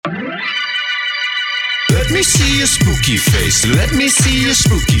me see your spooky face. Let me see your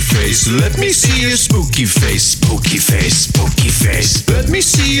spooky face. Let me see your spooky face. Spooky face, spooky face. Let me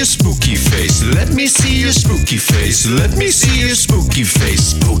see your spooky face. Let me see your spooky face. Let me see your spooky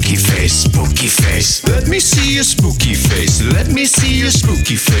face. Spooky face, spooky face. Let me see your spooky face. Let me see your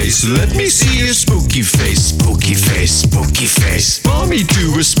spooky face. Let me see your spooky face. Spooky face, spooky face. Mommy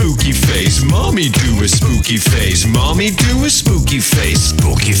do a spooky face. Mommy do a spooky face. Mommy do a spooky face.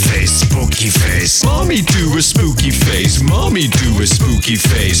 Spooky face, spooky face. Mommy do a spooky face. Mommy do a spooky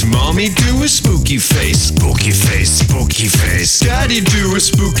face. Mommy do a spooky face. Spooky face, spooky face. Daddy do a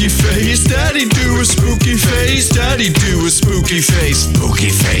spooky face. Daddy do a spooky face. Daddy do a spooky face. Spooky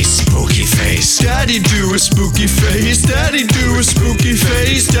face, spooky face. Daddy do a spooky face. Daddy do a spooky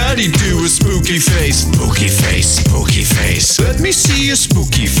face. Daddy do a spooky face. Spooky face, spooky face. Let me see your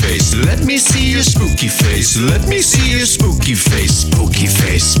spooky face. Let me see your spooky face. Let me see your spooky face. Spooky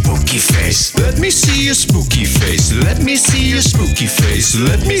face, spooky face. Let me see your spooky face. Let me see your spooky face.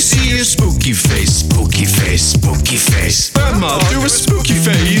 Let me see your spooky face. Spooky face, spooky face. Grandma do a spooky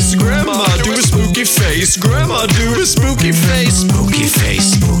face. Grandma do a spooky face. Grandma do a spooky face. Spooky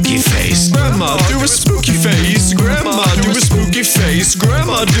face, spooky face. Grandma do a spooky face. Grandma do a spooky face.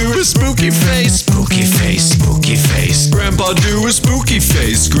 Grandma do a spooky face. Spooky face, spooky face. Grandpa do a spooky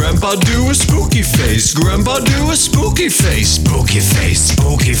face. Grandpa do a spooky face. Grandpa do a spooky face. Spooky face,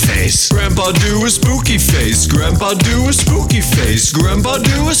 spooky face. Grandpa do a spooky face. Grandpa do a spooky face. Grandpa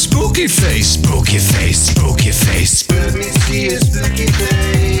do a spooky face. Spooky face, spooky face. Let me see your spooky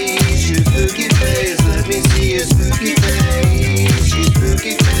face. Your spooky face. Let me see your spooky face. Your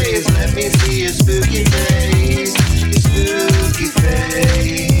spooky face. Let me see your spooky face. Your spooky face.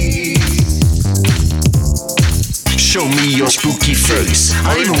 Show me your spooky face.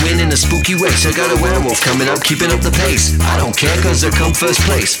 I'll even win in a spooky race. I got a werewolf coming up, keeping up the pace. I don't care cause I come first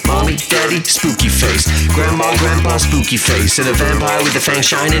place. Mommy, daddy, spooky face. Grandma, grandpa, spooky face. And a vampire with the fangs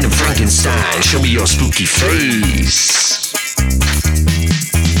shining and Frankenstein. Show me your spooky face.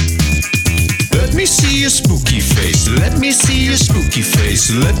 Let me see your spooky face. Let me see your spooky face.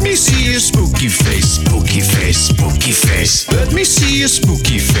 Let me see your spooky face. Spooky face, spooky face. Let me see your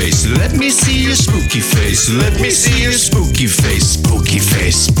spooky face. Let me see your spooky face. Let me see your spooky face. Spooky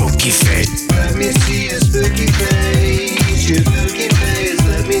face, spooky face. Let me see your spooky face. Your spooky face.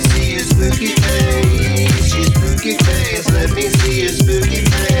 Let me see your spooky face. Your spooky face. Let me see your spooky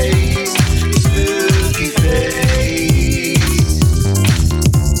face. Spooky face.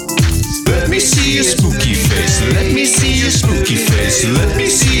 Let me see your spooky face. Let me see your spooky face. Let me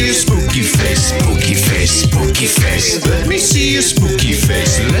see your spooky face. Spooky face, spooky face. Let me see your spooky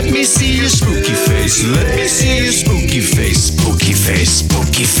face. Let me see your spooky face. Let me